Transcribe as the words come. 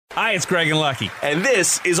Hi, it's Greg and Lucky. And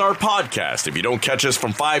this is our podcast. If you don't catch us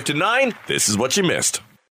from 5 to 9, this is what you missed.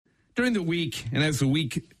 During the week, and as the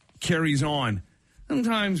week carries on,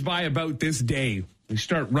 sometimes by about this day, we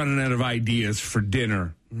start running out of ideas for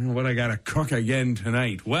dinner. What I got to cook again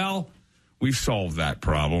tonight? Well, we've solved that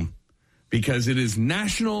problem because it is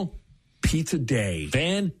National Pizza Day.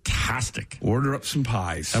 Fantastic. Order up some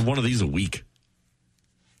pies. Have one of these a week.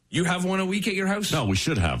 You have one a week at your house? No, we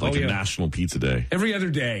should have a National Pizza Day. Every other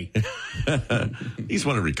day. At least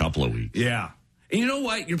one every couple of weeks. Yeah. And you know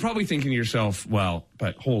what? You're probably thinking to yourself, well,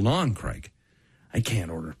 but hold on, Craig. I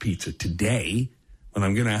can't order pizza today when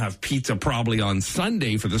I'm going to have pizza probably on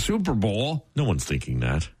Sunday for the Super Bowl. No one's thinking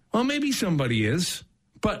that. Well, maybe somebody is,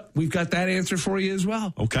 but we've got that answer for you as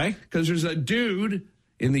well. Okay. Because there's a dude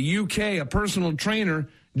in the UK, a personal trainer,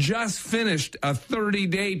 just finished a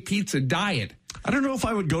 30-day pizza diet. I don't know if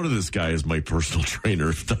I would go to this guy as my personal trainer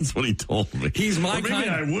if that's what he told me. He's my or maybe kind.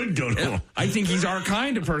 I would go to him. I think he's our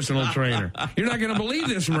kind of personal trainer. You're not going to believe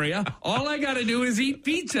this, Maria. All I got to do is eat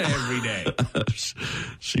pizza every day.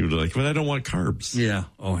 She would be like, but I don't want carbs. Yeah.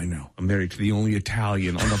 Oh, I know. I'm married to the only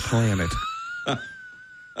Italian on the planet.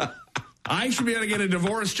 I should be able to get a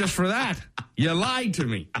divorce just for that. You lied to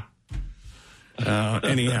me.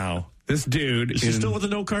 Anyhow. This dude is she still with the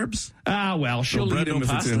no carbs? Well, she'll eat them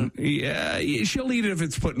if it's in. Yeah, she'll eat it if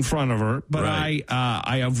it's put in front of her. But right.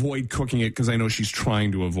 I avoid cooking it because I know she's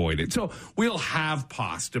trying to avoid it. So we'll have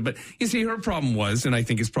pasta. But you see, her problem was, and I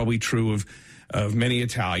think it's probably true of many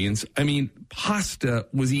Italians. I mean, pasta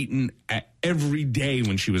was eaten every day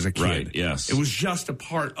when she was a kid. Right. Yes, it was just a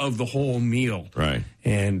part of the whole meal. Right.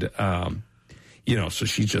 And so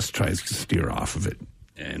she just tries to steer off of it.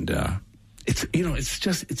 And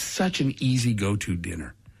it's such an easy go-to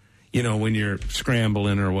dinner, when you're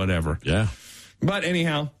scrambling or whatever. Yeah. But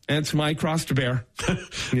anyhow, that's my cross to bear.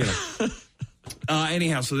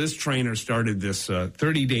 Anyhow, so this trainer started this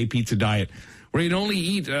 30-day pizza diet where he'd only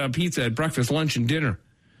eat pizza at breakfast, lunch, and dinner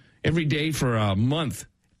every day for a month.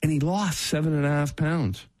 And he lost 7.5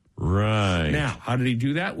 pounds. Right. Now, how did he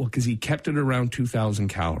do that? Well, because he kept it around 2,000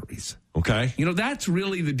 calories. Okay. That's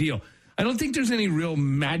really the deal. I don't think there's any real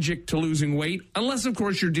magic to losing weight, unless, of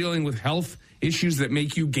course, you're dealing with health issues that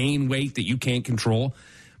make you gain weight that you can't control.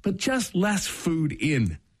 But just less food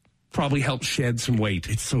in probably helps shed some weight.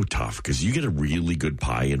 It's so tough because you get a really good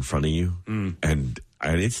pie in front of you, and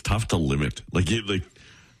it's tough to limit.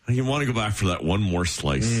 You want to go back for that one more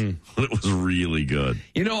slice. It was really good.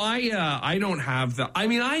 I don't have the. I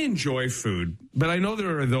mean, I enjoy food, but I know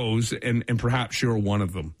there are those, and perhaps you're one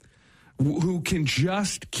of them, who can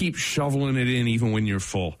just keep shoveling it in even when you're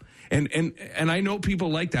full. And I know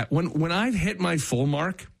people like that. When I've hit my full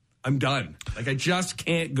mark, I'm done. I just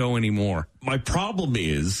can't go anymore. My problem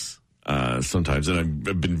is sometimes, and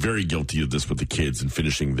I've been very guilty of this with the kids and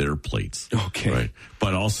finishing their plates. Okay. Right.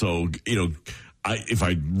 But also, if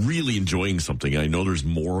I'm really enjoying something, I know there's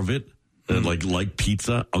more of it. And like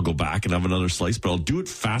pizza, I'll go back and have another slice, but I'll do it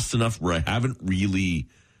fast enough where I haven't really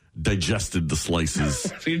digested the slices.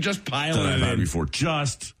 So you're just piling that it I've had in before,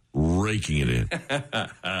 just raking it in.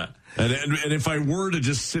 and if I were to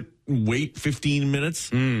just sit and wait 15 minutes,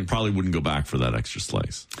 probably wouldn't go back for that extra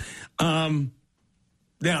slice. Now,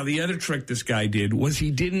 the other trick this guy did was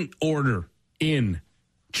he didn't order in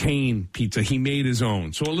chain pizza. He made his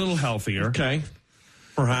own, so a little healthier. Okay,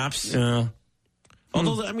 perhaps.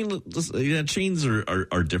 Although, chains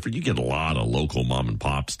are different. You get a lot of local mom and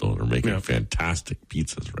pops, though, that are making fantastic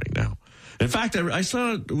pizzas right now. In fact,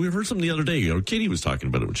 we heard something the other day. Katie was talking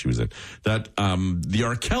about it when she was in, that the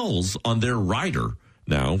Arkells on their rider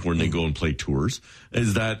now, when they go and play tours,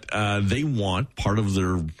 is that they want, part of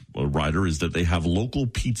their rider is that they have local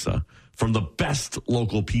pizza from the best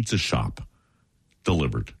local pizza shop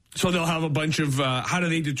delivered. So they'll have a bunch of, how do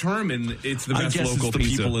they determine it's the best I guess local it's the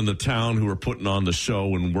pizza? People in the town who are putting on the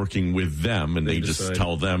show and working with them, and they just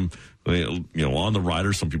tell them, on the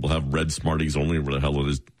rider, some people have red Smarties only, where the hell it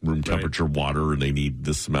is room temperature water, and they need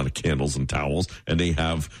this amount of candles and towels, and they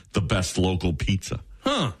have the best local pizza.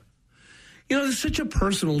 Huh. It's such a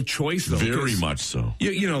personal choice, though. Very much so.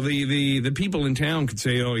 The people in town could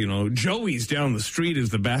say, Joey's down the street is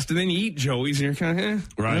the best, and then you eat Joey's, and you're kind of,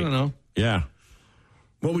 right. I don't know. Yeah.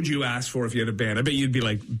 What would you ask for if you had a band? I bet you'd be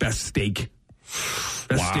like, best steak.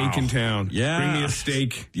 Best steak in town. Yeah. Bring me a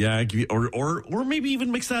steak. Yeah, or maybe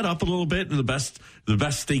even mix that up a little bit. The best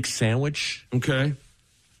steak sandwich. Okay.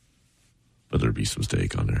 But there'd be some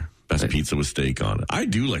steak on there. Best pizza with steak on it. I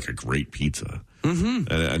do like a great pizza.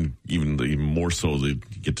 Mm-hmm. And even more so, they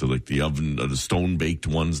get to the oven, the stone-baked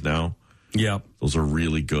ones now. Yeah. Those are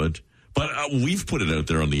really good. But we've put it out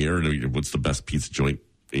there on the air. What's the best pizza joint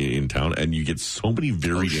in town, and you get so many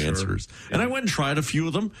varied answers. Yeah. And I went and tried a few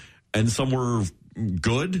of them, and some were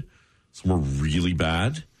good, some were really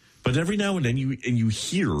bad. But every now and then you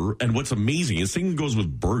hear, and what's amazing is, same goes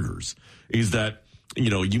with burgers, is that,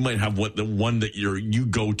 you might have the one that you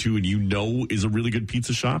go to and is a really good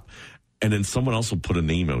pizza shop, and then someone else will put a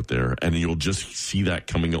name out there, and you'll just see that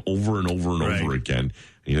coming over and over and over again.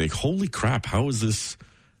 And you're like, holy crap, how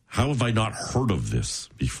have I not heard of this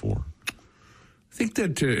before? I think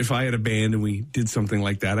that if I had a band and we did something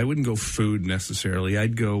like that, I wouldn't go food necessarily.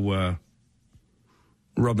 I'd go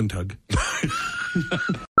rub and tug.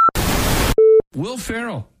 Will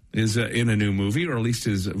Ferrell is in a new movie, or at least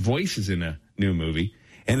his voice is in a new movie.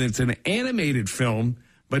 And it's an animated film,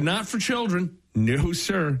 but not for children. No,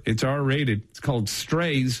 sir. It's R-rated. It's called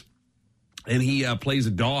Strays. And he plays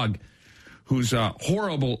a dog who's a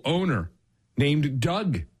horrible owner named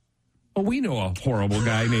Doug. Oh, we know a horrible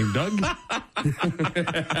guy named Doug.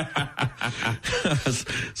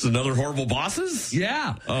 It's another horrible bosses?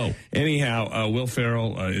 Yeah. Oh. Anyhow, Will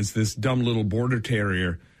Ferrell is this dumb little border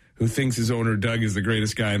terrier who thinks his owner, Doug, is the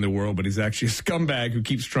greatest guy in the world, but he's actually a scumbag who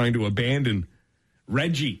keeps trying to abandon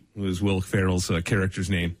Reggie, who is Will Ferrell's character's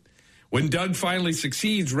name. When Doug finally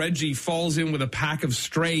succeeds, Reggie falls in with a pack of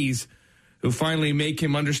strays who finally make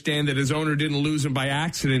him understand that his owner didn't lose him by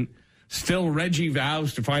accident. Still, Reggie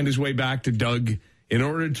vows to find his way back to Doug in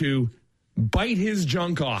order to bite his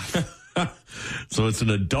junk off. So it's an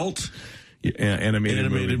adult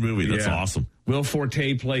animated movie. That's awesome. Will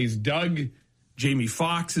Forte plays Doug. Jamie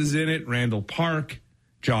Foxx is in it. Randall Park,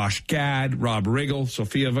 Josh Gad, Rob Riggle,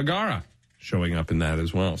 Sofia Vergara showing up in that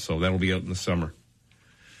as well. So that'll be out in the summer.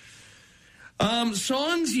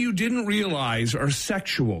 Songs you didn't realize are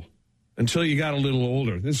sexual until you got a little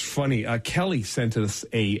older. This is funny. Kelly sent us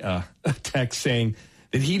a text saying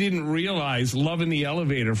that he didn't realize Love in the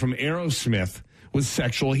Elevator from Aerosmith was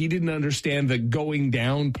sexual. He didn't understand the going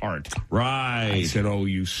down part. Right. I said, oh,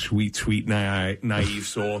 you sweet, sweet, naive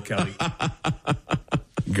soul, Kelly.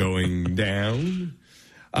 Going down.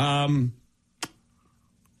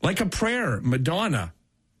 Like a Prayer, Madonna.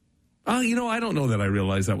 I don't know that I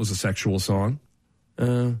realized that was a sexual song.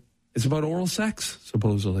 It's about oral sex,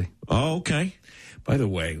 supposedly. Oh, okay. By the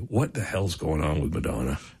way, what the hell's going on with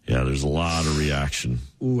Madonna? Yeah, there's a lot of reaction.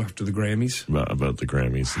 Ooh, after the Grammys? About the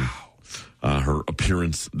Grammys and her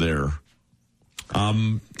appearance there.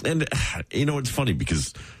 And, it's funny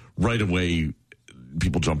because right away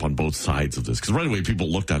people jump on both sides of this. Because right away people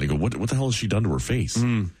looked at it and go, what the hell has she done to her face?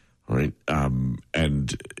 All right. And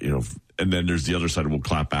then there's the other side who will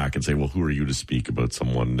clap back and say, well, who are you to speak about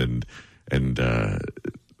someone? And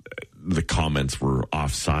the comments were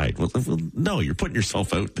offside. Well, no, you're putting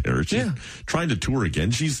yourself out there. She's trying to tour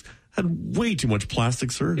again. She's had way too much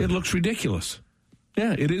plastic surgery. It looks ridiculous.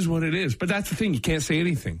 Yeah, it is what it is. But that's the thing. You can't say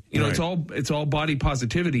anything. It's all body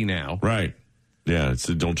positivity now. Right. Yeah,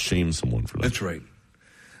 don't shame someone for that. That's right.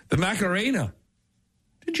 The Macarena.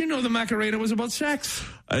 Did you know the Macarena was about sex?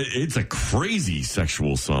 It's a crazy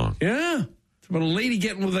sexual song. Yeah. It's about a lady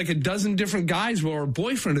getting with like a dozen different guys while her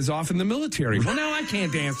boyfriend is off in the military. Well, now I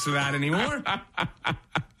can't dance to that anymore.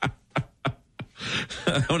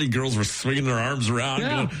 How many girls were swinging their arms around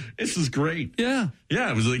going, this is great. Yeah.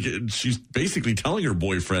 Yeah, it was like she's basically telling her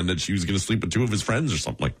boyfriend that she was going to sleep with two of his friends or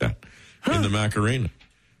something like that in the Macarena.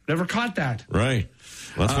 Never caught that. Right.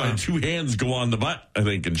 That's why two hands go on the butt, I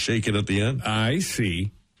think, and shake it at the end. I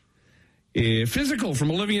see. Physical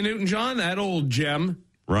from Olivia Newton-John, that old gem.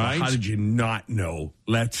 Right. How did you not know?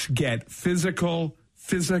 Let's get physical.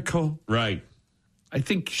 Right. I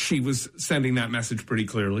think she was sending that message pretty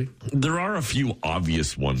clearly. There are a few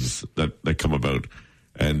obvious ones that come about.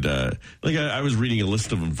 And I was reading a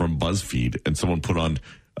list of them from BuzzFeed, and someone put on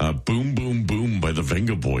Boom, Boom, Boom by the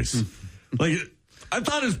Venga Boys. I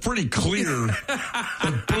thought it was pretty clear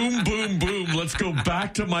that Boom, Boom, Boom, let's go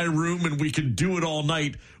back to my room and we can do it all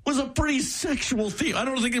night was a pretty sexual theme. I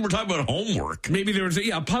don't think they were talking about homework. Maybe there was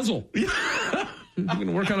a puzzle. You're going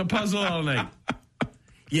to work on a puzzle all night.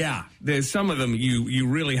 Yeah, there's some of them you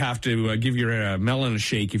really have to give your melon a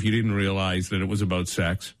shake if you didn't realize that it was about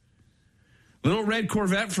sex. Little Red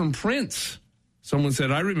Corvette from Prince. Someone said,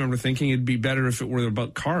 I remember thinking it'd be better if it were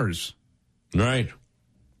about cars. Right.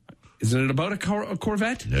 Isn't it about a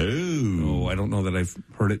Corvette? No. Oh, I don't know that I've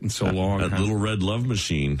heard it in so long. That Little Red Love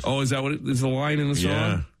Machine. Oh, is that what is the line in the song?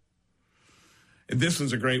 Yeah. And this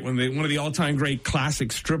one's a great one. One of the all-time great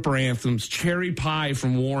classic stripper anthems, Cherry Pie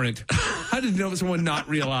from Warrant. How did someone not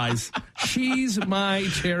realize? She's my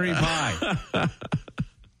cherry pie.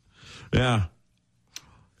 Yeah.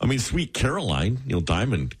 I mean, Sweet Caroline, Neil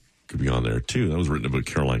Diamond could be on there, too. That was written about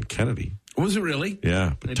Caroline Kennedy. Was it really?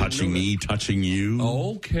 Yeah, but touching me, touching you.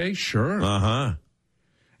 Okay, sure. Uh-huh.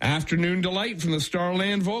 Afternoon Delight from the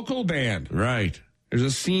Starland Vocal Band. Right. There's a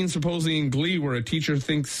scene supposedly in Glee where a teacher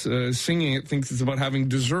thinks singing it thinks it's about having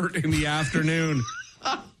dessert in the afternoon.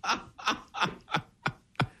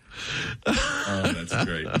 Oh, that's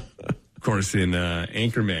great. Of course, in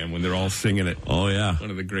Anchorman, when they're all singing it. Oh, yeah. One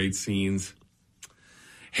of the great scenes.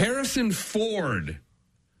 Harrison Ford.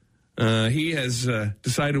 He has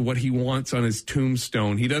decided what he wants on his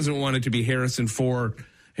tombstone. He doesn't want it to be Harrison Ford,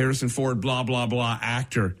 blah, blah, blah,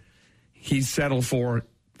 actor. He's settled for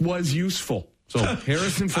was useful. So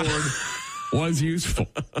Harrison Ford was useful.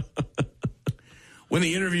 When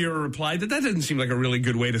the interviewer replied that doesn't seem like a really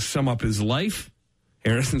good way to sum up his life,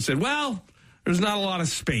 Harrison said, well, there's not a lot of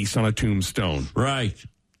space on a tombstone. Right.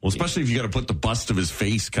 Well, especially if you got to put the bust of his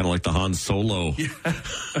face, kind of like the Han Solo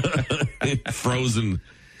frozen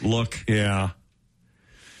look. Yeah.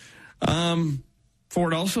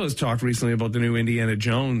 Ford also has talked recently about the new Indiana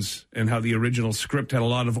Jones and how the original script had a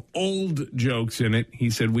lot of old jokes in it. He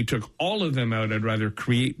said, we took all of them out. I'd rather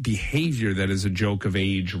create behavior that is a joke of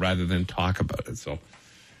age rather than talk about it. So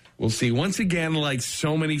we'll see. Once again, like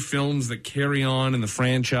so many films that carry on in the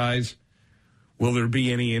franchise, will there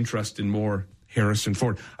be any interest in more Harrison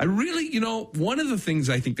Ford? I really, one of the things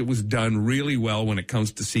I think that was done really well when it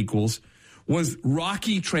comes to sequels was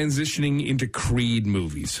Rocky transitioning into Creed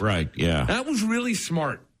movies. Right, yeah. That was really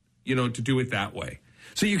smart, to do it that way.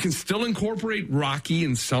 So you can still incorporate Rocky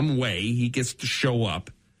in some way. He gets to show up.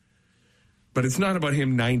 But it's not about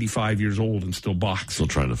him 95 years old and still boxing. Still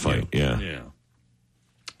trying to fight, yeah.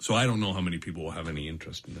 So I don't know how many people will have any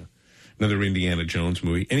interest in another Indiana Jones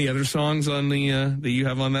movie. Any other songs on the that you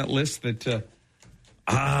have on that list that...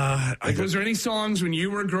 was there any songs when you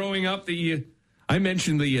were growing up that you... I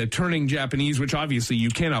mentioned the Turning Japanese, which obviously you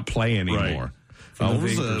cannot play anymore. Right.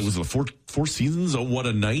 Was it Four Seasons? Oh, What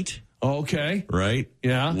a Night? Okay. Right?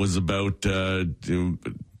 Yeah. Was about that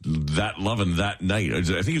love and that night. I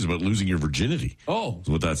think it was about losing your virginity. Oh. That's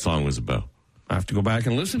what that song was about. I have to go back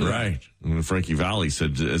and listen to that. Right. And Frankie Valli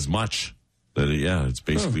said as much. That, it's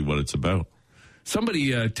basically what it's about. Somebody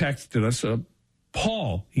texted us,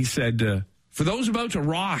 Paul, he said, for those about to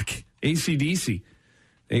rock AC/DC,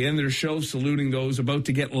 they end their show saluting those about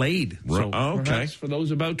to get laid. So okay. For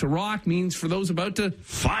those about to rock means for those about to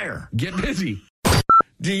fire. Get busy.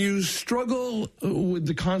 Do you struggle with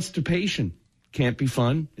the constipation? Can't be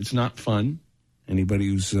fun. It's not fun. Anybody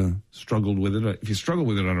who's struggled with it, if you struggle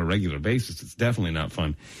with it on a regular basis, it's definitely not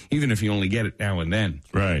fun, even if you only get it now and then.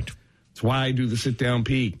 Right. That's why I do the sit-down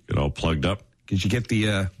pee. Get all plugged up. Because you get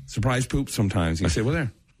the surprise poop sometimes. You say, well,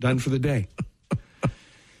 there, done for the day.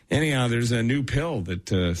 Anyhow, there's a new pill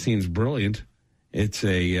that seems brilliant. It's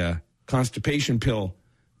a constipation pill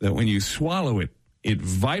that when you swallow it, it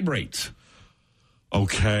vibrates.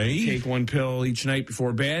 Okay. You take one pill each night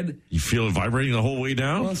before bed. You feel it vibrating the whole way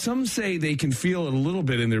down? Well, some say they can feel it a little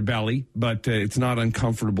bit in their belly, but it's not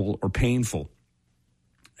uncomfortable or painful.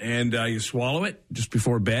 And you swallow it just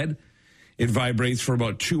before bed. It vibrates for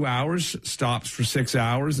about 2 hours, stops for 6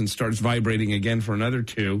 hours, and starts vibrating again for another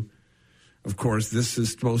 2. Of course, this is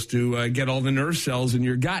supposed to get all the nerve cells in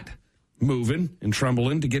your gut moving and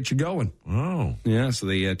trembling to get you going. Oh. Yeah, so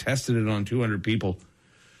they tested it on 200 people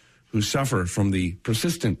who suffer from the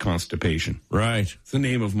persistent constipation. Right. It's the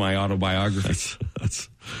name of my autobiography.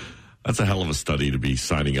 That's a hell of a study to be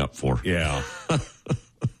signing up for. Yeah.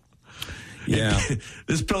 Yeah.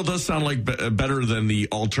 This pill does sound like better than the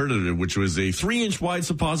alternative, which was a 3-inch wide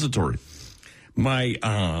suppository. My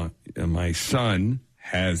son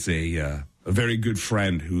has a very good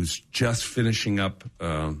friend who's just finishing up,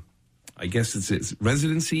 I guess it's his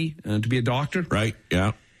residency to be a doctor. Right,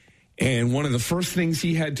 yeah. And one of the first things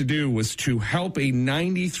he had to do was to help a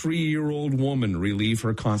 93-year-old woman relieve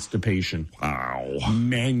her constipation. Wow.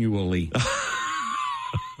 Manually.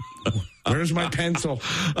 Where's my pencil?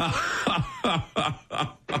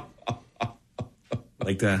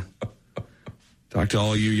 Like that. Talk to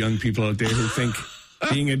all you young people out there who think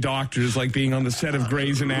being a doctor is like being on the set of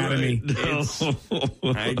Grey's Anatomy. Right.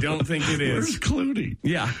 No. I don't think it is. Where's Clooney?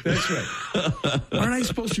 Yeah, that's right. Aren't I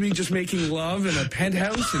supposed to be just making love in a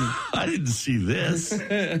penthouse? And I didn't see this.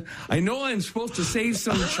 I know I'm supposed to save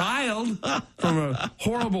some child from a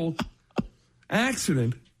horrible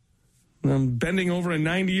accident. I'm bending over a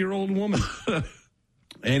 90-year-old woman.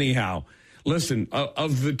 Anyhow, listen,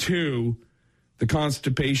 of the two, the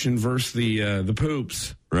constipation versus the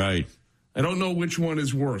poops. Right. I don't know which one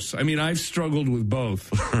is worse. I mean, I've struggled with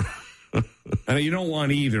both. And you don't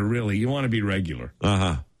want either, really. You want to be regular.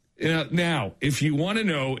 Uh-huh. Now, if you want to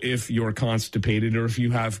know if you're constipated or if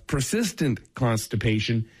you have persistent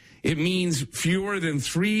constipation, It means fewer than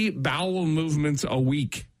 3 bowel movements a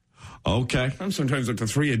week. Okay. I'm sometimes up to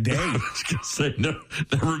 3 a day. I was going to say, no,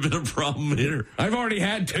 never been a problem here. I've already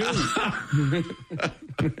had 2.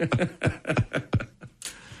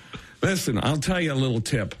 Listen, I'll tell you a little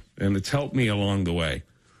tip, and it's helped me along the way.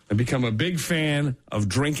 I've become a big fan of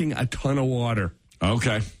drinking a ton of water.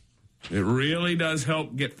 Okay. It really does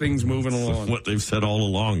help get things moving along. What they've said all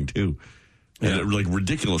along, too. Yeah. And like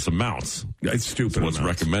ridiculous amounts. It's stupid. What's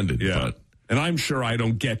recommended. Yeah. But. And I'm sure I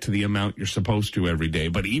don't get to the amount you're supposed to every day,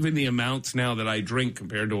 but even the amounts now that I drink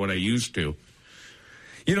compared to what I used to.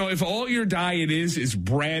 You know, if all your diet is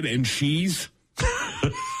bread and cheese,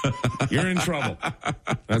 you're in trouble.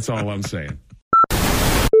 That's all I'm saying.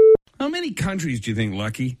 How many countries do you think,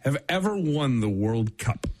 Lucky, have ever won the World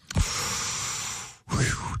Cup?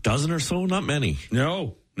 Dozen or so? Not many.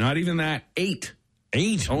 No, not even that. 8.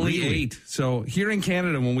 8? Only really? 8. So here in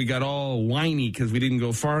Canada, when we got all whiny because we didn't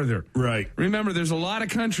go farther. Right. Remember, there's a lot of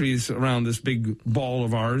countries around this big ball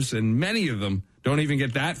of ours, and many of them don't even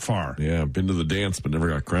get that far. Yeah, been to the dance, but never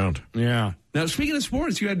got crowned. Yeah. Now, speaking of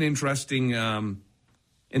sports, you had an interesting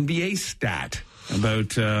NBA stat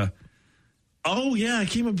about... Oh, yeah, I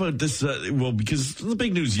came about this, because the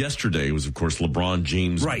big news yesterday was, of course, LeBron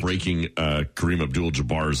James breaking Kareem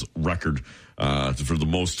Abdul-Jabbar's record for the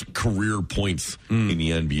most career points in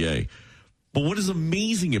the NBA. But what is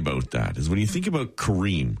amazing about that is when you think about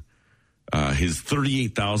Kareem, his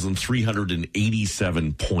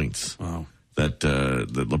 38,387 points that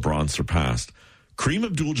LeBron surpassed. Kareem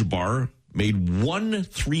Abdul-Jabbar made 1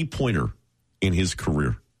 3-pointer in his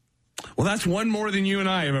career. Well, that's one more than you and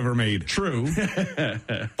I have ever made. True.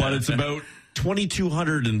 But it's about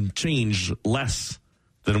 2,200 and change less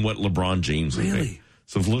than what LeBron James would make.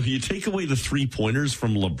 So if you take away the 3-pointers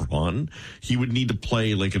from LeBron, he would need to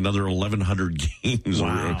play like another 1,100 games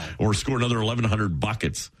or score another 1,100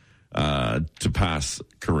 buckets to pass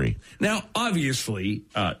Kareem. Now, obviously,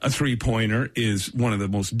 a 3-pointer is one of the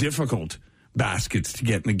most difficult baskets to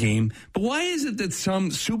get in the game. But why is it that some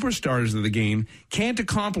superstars of the game can't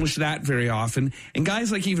accomplish that very often, and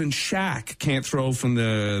guys like even Shaq can't throw from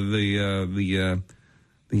the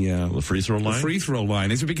free throw line? The free throw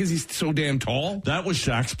line. Is it because he's so damn tall? That was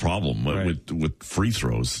Shaq's problem with free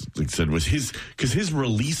throws. Like I said, was because his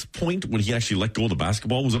release point when he actually let go of the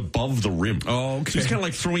basketball was above the rim. Oh, okay. So he's kind of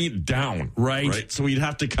like throwing it down. Right. So he'd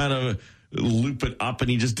have to kind of loop it up, and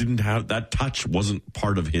he just didn't have that touch. Wasn't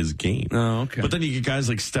part of his game. Oh, okay. But then you get guys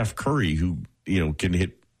like Steph Curry who can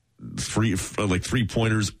hit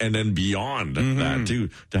 3-pointers and then beyond that too,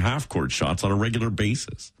 to half court shots on a regular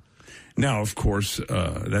basis. Now, of course,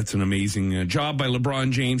 that's an amazing job by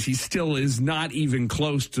LeBron James. He still is not even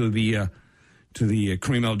close to the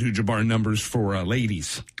Kareem Abdul-Jabbar numbers for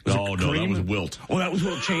ladies. No, that was Wilt. Oh, that was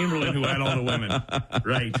Wilt Chamberlain who had all the women.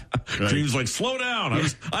 Right. James like, slow down.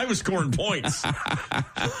 I was scoring points.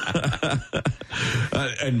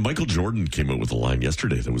 And Michael Jordan came out with a line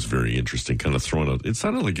yesterday that was very interesting, kind of throwing it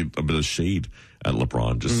sounded like a bit of shade at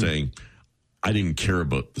LeBron, just saying, I didn't care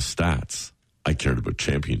about the stats. I cared about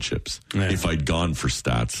championships. Yeah. If I'd gone for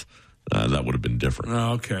stats, that would have been different.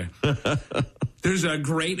 Oh, okay. There's a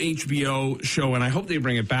great HBO show, and I hope they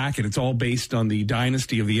bring it back, and it's all based on the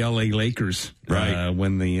dynasty of the L.A. Lakers. Right.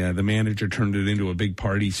 When the manager turned it into a big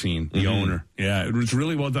party scene, the owner. Yeah, it was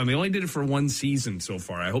really well done. They only did it for 1 season so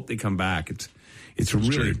far. I hope they come back. It's really...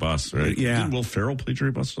 Jerry Buss, right? Yeah. Did Will Ferrell play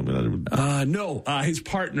Jerry Buss? No, his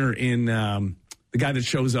partner in... the guy that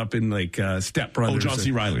shows up in Step Brothers. Oh, John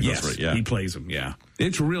C. Reilly. Yes, that's right. Yeah, he plays him. Yeah,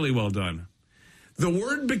 it's really well done. The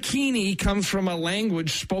word bikini comes from a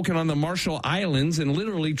language spoken on the Marshall Islands and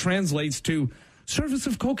literally translates to service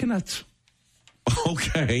of coconuts.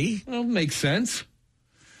 Okay, well, makes sense.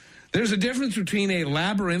 There's a difference between a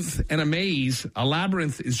labyrinth and a maze. A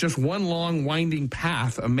labyrinth is just one long winding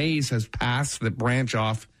path. A maze has paths that branch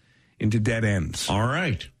off into dead ends. All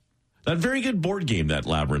right. That very good board game, that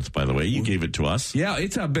Labyrinth, by the way. You gave it to us. Yeah,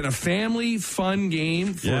 it's been a family fun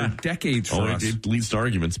game for decades for us. It leads to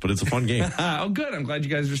arguments, but it's a fun game. Oh, good. I'm glad you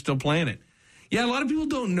guys are still playing it. Yeah, a lot of people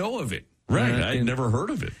don't know of it. Right. I'd never heard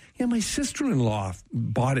of it. Yeah, my sister-in-law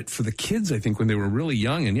bought it for the kids, I think, when they were really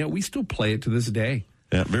young. And, we still play it to this day.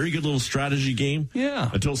 Yeah, very good little strategy game. Yeah.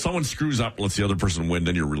 Until someone screws up and lets the other person win,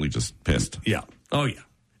 then you're really just pissed. Yeah. Oh, yeah.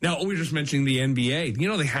 Now, we were just mentioning the NBA.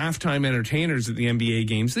 The halftime entertainers at the NBA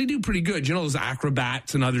games, they do pretty good. Those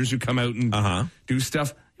acrobats and others who come out and do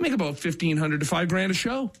stuff. They make about $1,500 to $5,000 a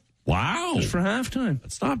show. Wow. Just for halftime.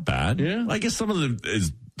 That's not bad. Yeah. I guess some of it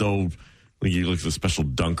is, though, Like you look at the special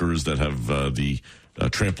dunkers that have the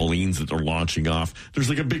trampolines that they're launching off. There's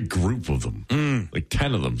like a big group of them, like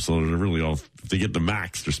 10 of them. So they're really all, if they get the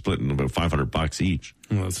max, they're splitting about $500 each.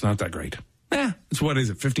 Well, it's not that great. It's what is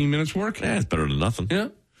it, 15 minutes work? Yeah, it's better than nothing. Yeah.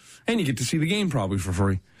 And you get to see the game probably for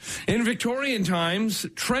free. In Victorian times,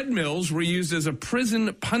 treadmills were used as a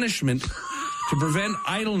prison punishment to prevent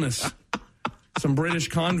idleness. Some British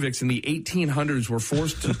convicts in the 1800s were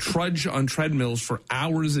forced to trudge on treadmills for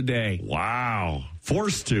hours a day. Wow.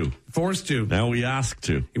 Forced to. Forced to. Now we ask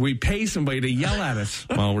to. We pay somebody to yell at us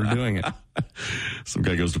while we're doing it. Some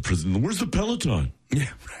guy goes to prison. Where's the Peloton? Yeah,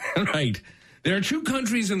 right. There are 2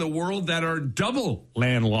 countries in the world that are double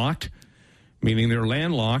landlocked, meaning they're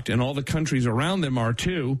landlocked, and all the countries around them are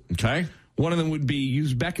too. Okay. One of them would be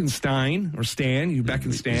Uzbekistan, or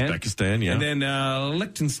Uzbekistan, yeah. And then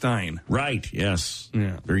Liechtenstein. Right, yes.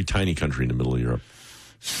 Yeah. Very tiny country in the middle of Europe.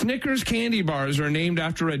 Snickers candy bars are named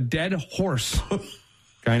after a dead horse.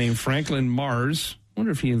 Guy named Franklin Mars. I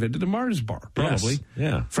wonder if he invented the Mars bar. Probably. Yes,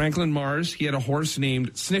 yeah. Franklin Mars, he had a horse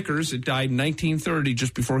named Snickers. It died in 1930,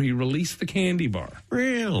 just before he released the candy bar.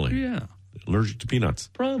 Really? Yeah. Allergic to peanuts?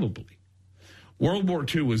 Probably. World War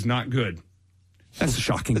II was not good. That's a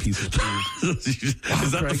shocking piece of news. Is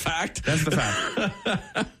that the fact? That's the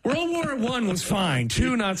fact. World War I was fine.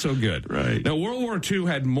 II, not so good. Right. Now, World War II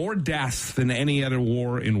had more deaths than any other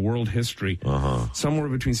war in world history. Somewhere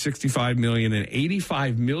between 65 million and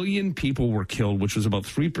 85 million people were killed, which was about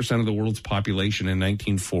 3% of the world's population in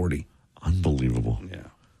 1940. Unbelievable. Yeah.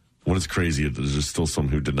 What is crazy is there's still some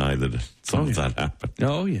who deny that some of that happened.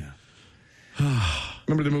 Oh, yeah.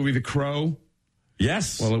 Remember the movie The Crow?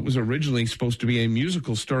 Yes. Well, it was originally supposed to be a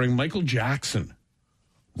musical starring Michael Jackson.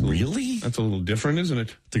 Really? That's a little different, isn't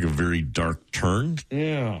it? Took a very dark turn.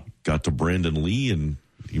 Yeah. Got to Brandon Lee, and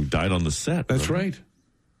he died on the set. That's right.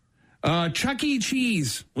 Chuck E.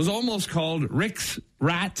 Cheese was almost called Rick's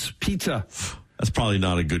Rats Pizza. That's probably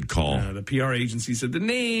not a good call. The PR agency said the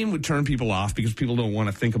name would turn people off because people don't want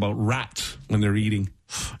to think about rats when they're eating.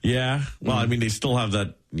 Yeah. Well, I mean, they still have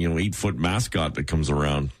that 8-foot mascot that comes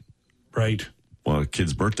around. Right. Well,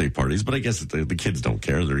 kids' birthday parties, but I guess the kids don't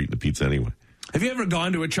care. They're eating the pizza anyway. Have you ever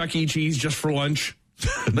gone to a Chuck E. Cheese just for lunch?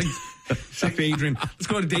 Like, say to Adrian, let's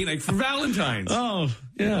go on a date night for Valentine's. Oh,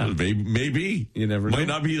 yeah. Maybe. You never know. Might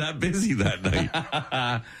not be that busy that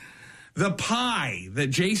night. The pie that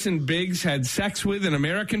Jason Biggs had sex with in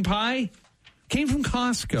American Pie came from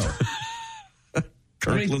Costco.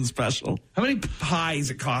 Kirkland special. How many pies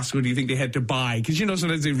at Costco do you think they had to buy? Because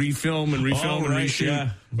sometimes they refilm and reshoot. Yeah.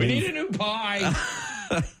 We need a new pie.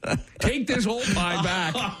 Take this old pie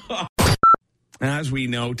back. As we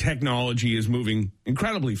know, technology is moving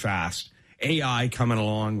incredibly fast. AI coming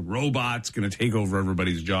along, robots going to take over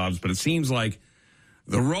everybody's jobs. But it seems like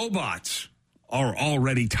the robots are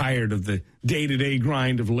already tired of the day-to-day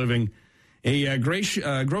grind of living. A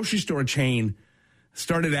grocery store chain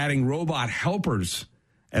started adding robot helpers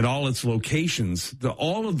at all its locations.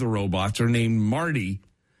 All of the robots are named Marty.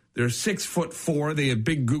 They're 6'4". They have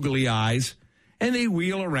big googly eyes, and they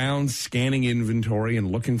wheel around scanning inventory and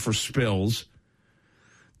looking for spills.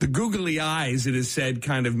 The googly eyes, it is said,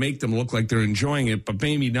 kind of make them look like they're enjoying it, but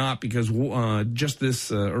maybe not, because just this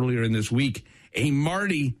earlier in this week, a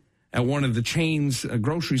Marty at one of the chain's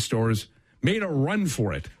grocery stores made a run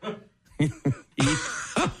for it.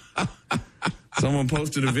 Someone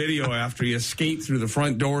posted a video after he escaped through the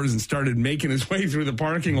front doors and started making his way through the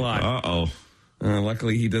parking lot. Uh-oh.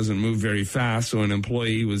 Luckily, he doesn't move very fast, so an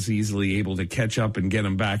employee was easily able to catch up and get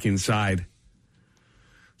him back inside.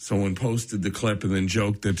 Someone posted the clip and then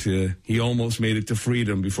joked that he almost made it to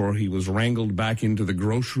freedom before he was wrangled back into the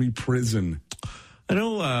grocery prison. I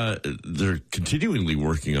know they're continually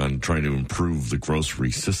working on trying to improve the grocery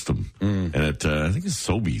system. And at, I think it's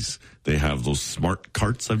Sobeys, they have those smart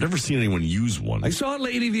carts. I've never seen anyone use one. I saw a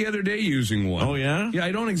lady the other day using one. Oh, yeah? Yeah,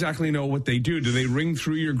 I don't exactly know what they do. Do they ring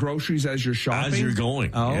through your groceries as you're shopping? As you're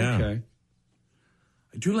going. Oh, yeah. Okay.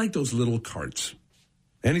 I do like those little carts.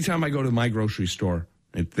 Anytime I go to my grocery store,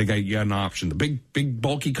 they got an option. The big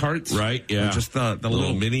bulky carts. Right, yeah. Or just the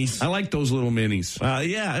little minis. I like those little minis.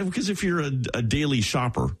 Yeah, because if you're a daily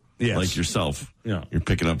shopper, yes, like yourself, yeah, you're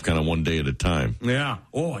picking up kind of one day at a time. Yeah.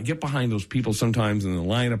 Oh, I get behind those people sometimes in the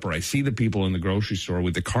lineup, or I see the people in the grocery store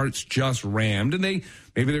with the carts just rammed, and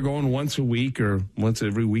maybe they're going once a week or once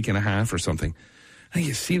every week and a half or something. And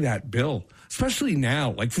you see that bill, especially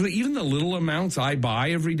now, like even the little amounts I buy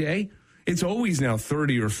every day, it's always now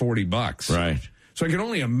 $30 or $40. Right. So I can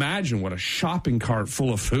only imagine what a shopping cart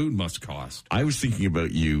full of food must cost. I was thinking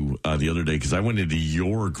about you the other day because I went into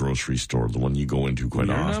your grocery store, the one you go into quite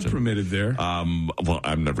often. You're not permitted there. Well,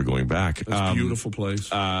 I'm never going back. It's a beautiful place.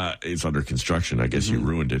 It's under construction. I guess you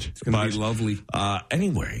ruined it. It's going to be lovely.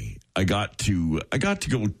 Anyway, I got to go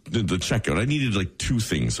to the checkout. I needed like 2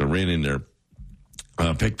 things. So I ran in there,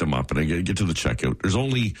 picked them up, and I get to the checkout. There's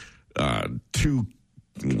only 2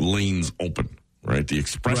 lanes open, right? The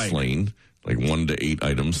express lane, like 1 to 8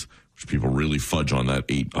 items, which people really fudge on that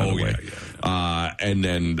 8, by the way. Yeah. And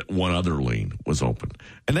then 1 other lane was open.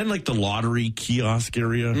 And then like the lottery kiosk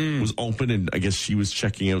area was open, and I guess she was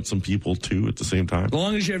checking out some people too at the same time. As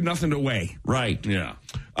long as you have nothing to weigh. Right. Yeah.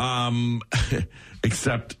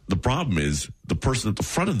 Except the problem is the person at the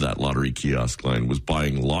front of that lottery kiosk line was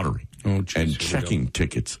buying lottery. Oh, geez, and checking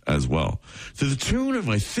tickets as well. To the tune of,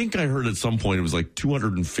 I think I heard at some point it was like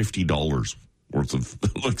 $250 worth of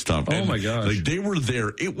stuff. Oh, my gosh. Like they were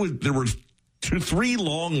there. There were 3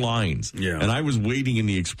 long lines. Yeah. And I was waiting in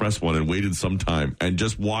the express one and waited some time and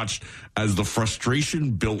just watched as the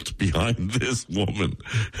frustration built behind this woman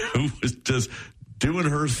who was just doing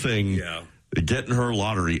her thing. Yeah. Getting her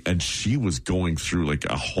lottery, and she was going through like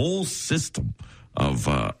a whole system of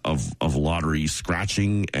lottery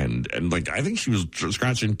scratching and like I think she was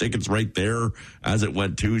scratching tickets right there as it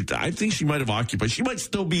went too. I think she might have occupied. She might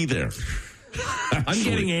still be there. I'm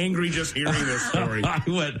getting angry just hearing this story. I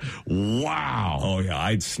went, wow. Oh, yeah,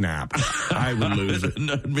 I'd snap. I would lose it.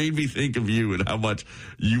 It made me think of you and how much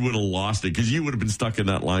you would have lost it because you would have been stuck in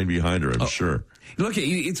that line behind her, I'm sure. Look,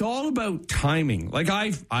 it's all about timing. Like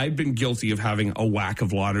I've been guilty of having a whack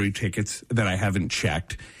of lottery tickets that I haven't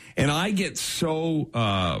checked. And I get so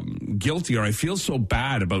guilty, or I feel so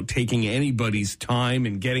bad about taking anybody's time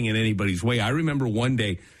and getting in anybody's way. I remember one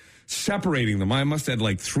day separating them. I must have had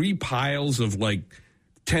like 3 piles of like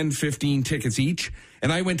 10, 15 tickets each.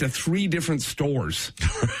 And I went to 3 different stores.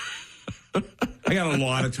 I got a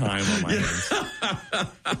lot of time on my hands.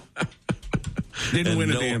 Didn't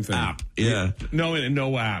win a damn thing. App. Yeah. No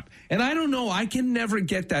app. And I don't know, I can never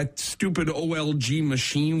get that stupid OLG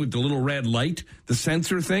machine with the little red light, the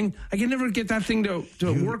sensor thing. I can never get that thing to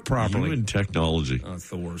work properly. You and technology. Oh, it's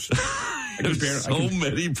the worst.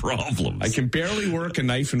 Many problems. I can barely work a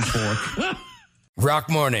knife and fork. Rock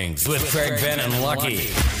Mornings with Craig Venn and Lucky.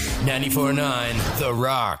 94.9 The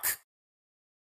Rock.